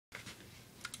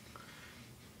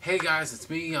Hey guys, it's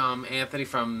me, Anthony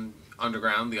from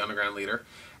Underground, the Underground Leader.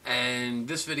 And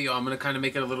this video, I'm going to kind of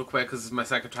make it a little quick because this is my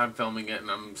second time filming it, and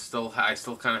I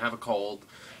still kind of have a cold.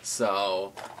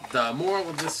 So, the moral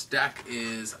of this deck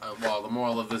is, the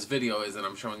moral of this video is that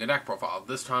I'm showing a deck profile.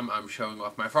 This time, I'm showing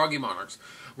off my Froggy Monarchs,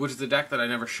 which is a deck that I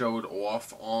never showed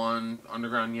off on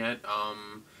Underground yet.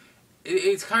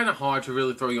 It's kind of hard to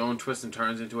really throw your own twists and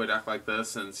turns into a deck like this,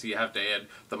 since you have to add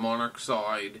the Monarch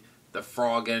side, the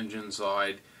Frog Engine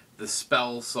side, the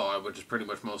spell side, which is pretty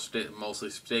much mostly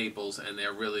staples, and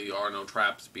there really are no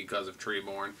traps because of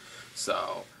Treeborn.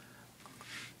 So,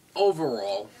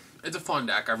 overall, it's a fun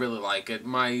deck. I really like it.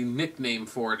 My nickname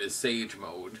for it is Sage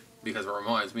Mode, because it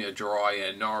reminds me of Jiraiya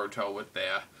and Naruto with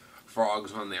their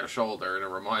frogs on their shoulder, and it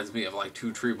reminds me of like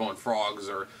two Treeborn frogs,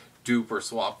 or dupe or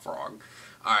swap frog.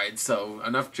 Alright, so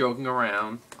enough joking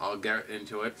around. I'll get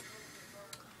into it.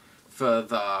 For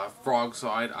the frog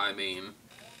side, I mean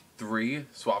 3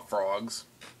 swap frogs.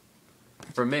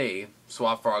 For me,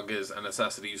 swap frog is a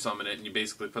necessity. You summon it and you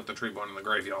basically put the Treeborn in the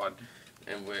graveyard,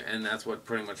 and that's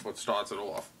pretty much what starts it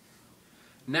off.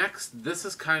 Next, this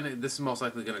is most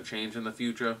likely going to change in the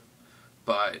future,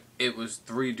 but it was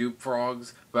 3 dupe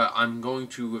frogs, but I'm going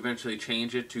to eventually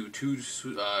change it to 2.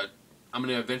 I'm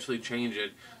going to eventually change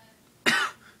it.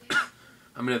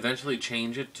 I'm going to eventually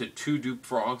change it to 2 dupe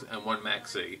frogs and 1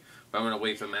 maxi. But I'm going to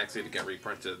wait for maxi to get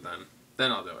reprinted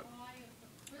then I'll do it.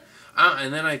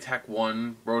 And then I attack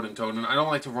 1 Rodent Totem. I don't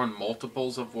like to run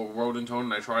multiples of Rodent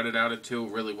Totem. I tried it out at 2.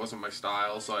 It really wasn't my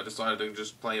style, so I decided to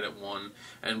just play it at 1.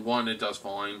 And 1, it does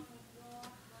fine.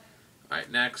 Alright,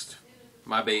 next,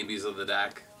 my babies of the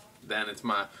deck. Then it's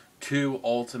my 2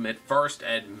 ultimate first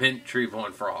ed mint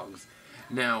Treeborn frogs.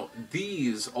 Now,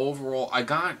 these, overall, I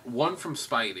got 1 from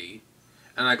Spidey,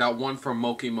 and I got 1 from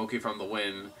Moki from the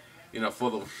win. You know,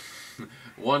 for the...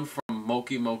 1 from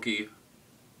Moki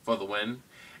for the win.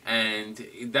 And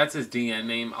that's his DN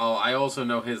name. I also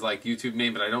know his, like, YouTube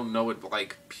name, but I don't know it,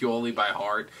 like, purely by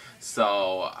heart.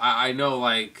 So, I know,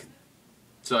 like...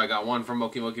 So, I got 1 from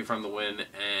Moki from the win,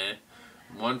 and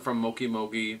 1 from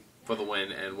Moki for the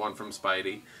win, and 1 from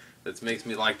Spidey. That makes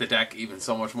me like the deck even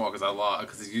so much more, because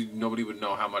nobody would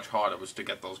know how much hard it was to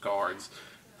get those cards.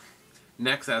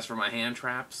 Next, as for my hand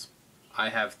traps, I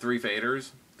have 3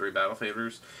 faders, 3 battle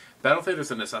faders. Battle Fader is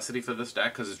a necessity for this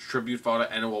deck because it's tribute fodder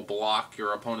and it will block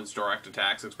your opponent's direct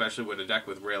attacks, especially with a deck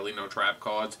with rarely no trap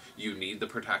cards. You need the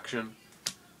protection.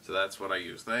 So that's what I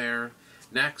use there.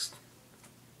 Next,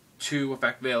 2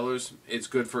 Effect Veilers. It's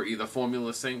good for either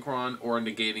Formula Synchron or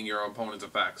negating your opponent's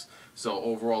effects. So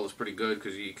overall it's pretty good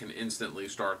because you can instantly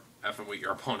start effing with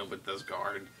your opponent with this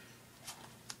card.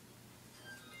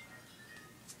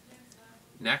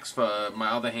 Next, for my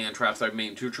other hand traps, I've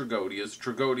made 2 Tragodias.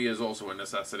 Tragodia is also a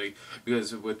necessity,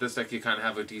 because with this deck you kind of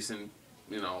have a decent,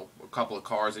 a couple of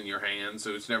cards in your hand,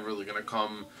 so it's never really going to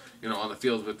come, on the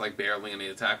field with, like, barely any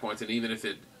attack points, and even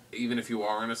if you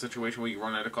are in a situation where you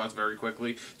run out of cards very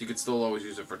quickly, you could still always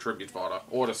use it for tribute fodder,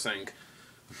 or to sink,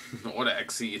 or to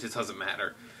exceed, it doesn't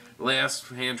matter. Last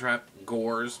hand trap,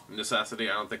 Gores, necessity.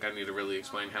 I don't think I need to really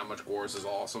explain how much Gores is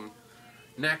awesome.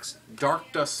 Next,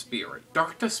 Dark Dust Spirit.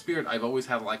 Dark Dust Spirit I've always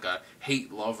had like a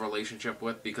hate-love relationship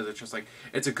with, because it's just like,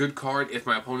 it's a good card if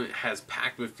my opponent has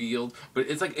packed with field, but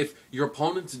it's like if your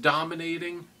opponent's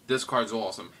dominating, this card's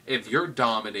awesome. If you're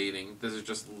dominating, this is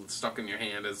just stuck in your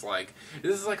hand. This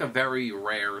is like a very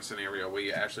rare scenario where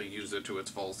you actually use it to its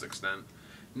fullest extent.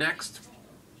 Next,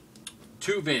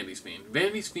 2 Vandy's Fiend.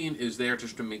 Vandy's Fiend is there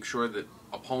just to make sure that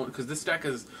opponent, because this deck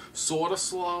is sort of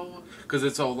slow, because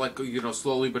it's all like,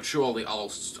 slowly but surely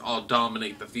I'll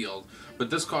dominate the field. But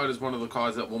this card is one of the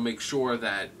cards that will make sure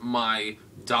that my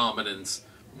dominance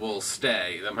will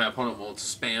stay, that my opponent won't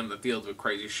spam the field with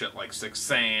crazy shit like 6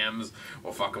 Sams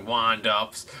or fucking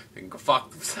Wind-Ups. They can go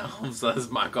fuck themselves. That's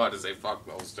my card to say fuck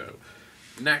those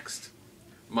 2. Next,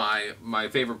 my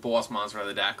favorite boss monster of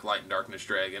the deck, Light and Darkness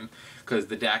Dragon, because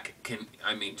the deck can,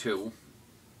 2,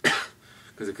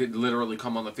 because it could literally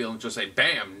come on the field and just say,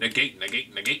 bam, negate,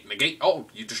 negate, negate, negate. Oh,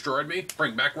 you destroyed me?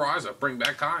 Bring back Ryza, bring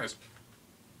back Kai's.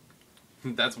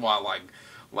 That's why I like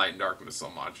Light and Darkness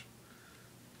so much.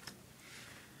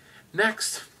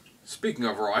 Next, speaking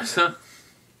of Ryza,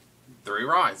 3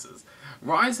 Ryzas.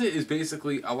 Ryza is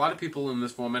basically, a lot of people in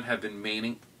this format have been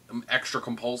maining extra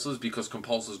Compulses because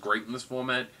Compulse is great in this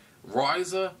format.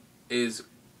 Ryza is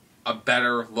a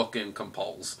better looking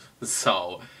Compulse.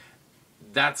 So,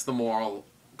 that's the moral.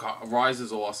 Ryza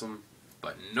is awesome.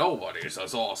 but nobody's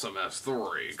as awesome as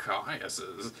 3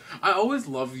 Caiuses. I always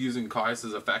love using Caius'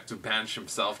 effect to banish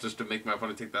himself just to make my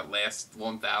opponent take that last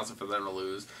 1,000 for them to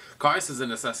lose. Caius is a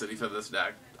necessity for this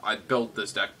deck. I built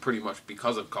this deck pretty much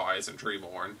because of Caius and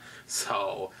Treeborn.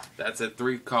 So, that's it.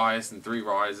 3 Caius and 3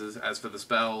 Rises. As for the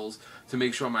spells, to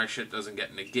make sure my shit doesn't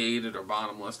get negated or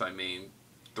bottomless, I mean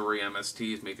 3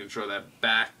 MSTs, making sure that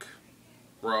back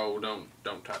row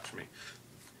don't touch me.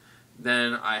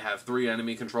 Then I have 3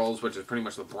 enemy controls, which is pretty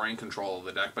much the brain control of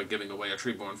the deck by giving away a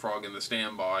Treeborn Frog in the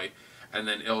standby, and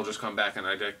then it'll just come back and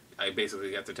I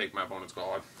basically get to take my opponent's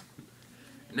card.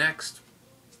 Next,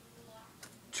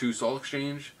 2 Soul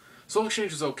Exchange. Soul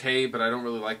Exchange is okay, but I don't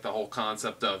really like the whole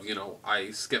concept of, you know,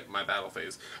 I skip my battle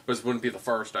phase. But this wouldn't be the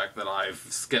first deck that I've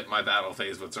skipped my battle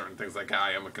phase with certain things like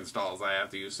I am a Constalls. I have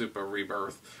to use Super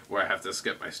Rebirth, where I have to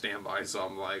skip my standby, so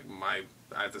I'm like,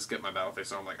 I have to skip my battle phase,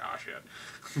 so I'm like, ah, shit.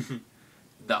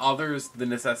 The others, the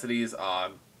necessities,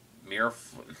 the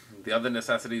other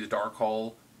necessities, Dark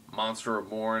Hole, Monster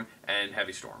Reborn, and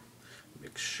Heavy Storm.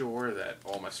 Make sure that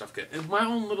all my stuff and my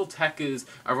own little tech is,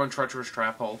 I run Treacherous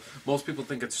Trap Hole. Most people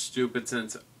think it's stupid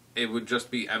since it would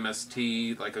just be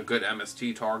MST, like a good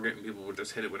MST target, and people would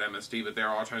just hit it with MST, but there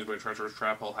are times where Treacherous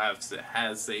Trap Hole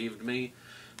has saved me,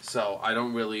 so I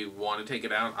don't really want to take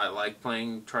it out. I like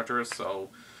playing Treacherous, so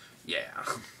yeah.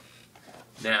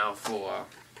 Now for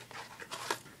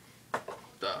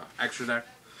the extra deck,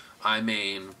 I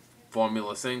main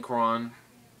Formula Synchron,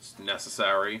 it's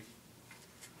necessary.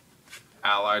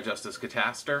 Ally Justice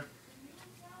Cataster,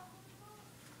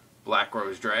 Black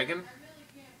Rose Dragon,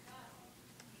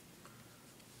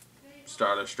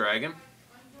 Stardust Dragon,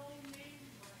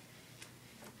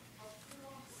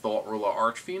 Thought Ruler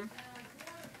Archfiend,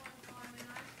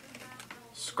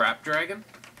 Scrap Dragon,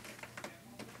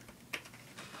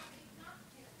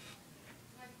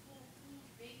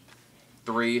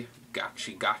 three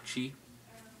Gachi,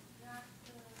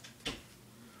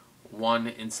 1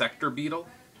 Insector Beetle,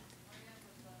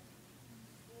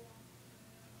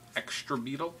 Extra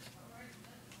Beetle.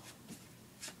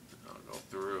 I'll go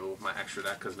through my extra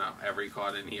deck because not every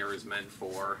card in here is meant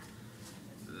for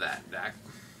that deck.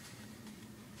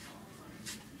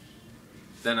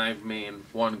 Then I've made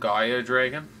 1 Gaia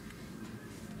Dragon,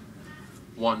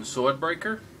 1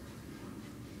 Swordbreaker,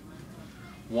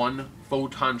 1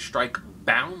 Photon Strike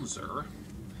Bouncer,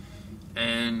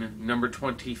 and number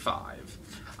 25.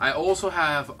 I also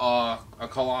have a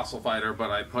Colossal Fighter,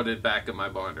 but I put it back in my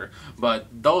binder. But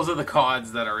those are the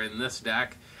cards that are in this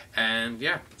deck. And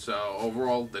yeah, so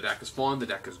overall, the deck is fun, the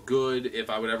deck is good.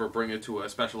 If I would ever bring it to a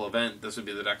special event, this would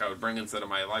be the deck I would bring instead of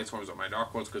my Light Storms or my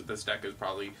Dark Ones, because this deck is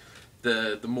probably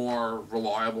the more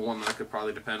reliable one that I could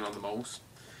probably depend on the most.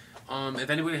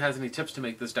 If anybody has any tips to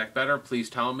make this deck better,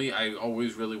 please tell me. I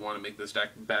always really want to make this deck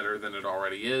better than it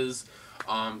already is.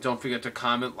 Don't forget to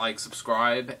comment, like,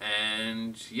 subscribe,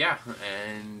 and yeah,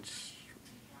 and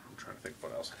I'm trying to think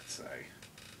what else I'd say.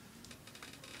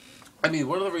 I mean,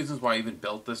 one of the reasons why I even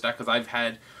built this deck, because I've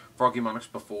had Froggy Monarchs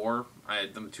before. I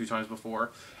had them 2 times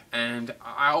before, and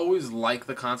I always like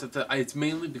the concept that it's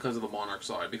mainly because of the Monarch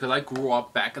side, because I grew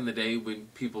up back in the day when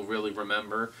people really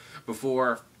remember,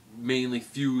 before mainly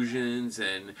fusions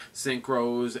and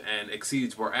synchros and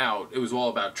exceeds were out. It was all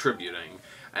about tributing,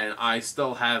 and I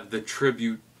still have the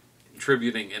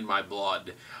tributing in my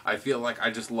blood. I feel like I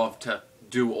just love to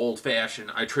do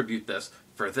old-fashioned, I tribute this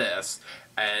for this,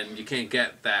 and you can't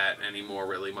get that anymore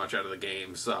really much out of the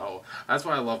game, so that's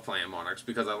why I love playing Monarchs,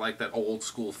 because I like that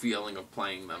old-school feeling of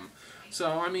playing them. So,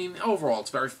 I mean, overall, it's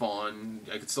very fun.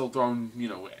 I could still throw, you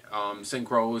know,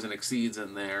 synchros and exceeds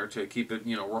in there to keep it,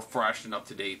 you know, refreshed and up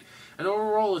to date. And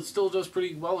overall, it still does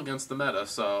pretty well against the meta.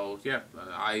 So, yeah,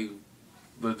 I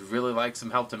would really like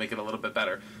some help to make it a little bit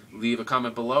better. Leave a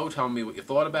comment below, tell me what you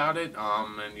thought about it,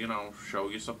 and, you know, show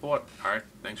your support. Alright,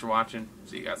 thanks for watching.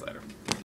 See you guys later.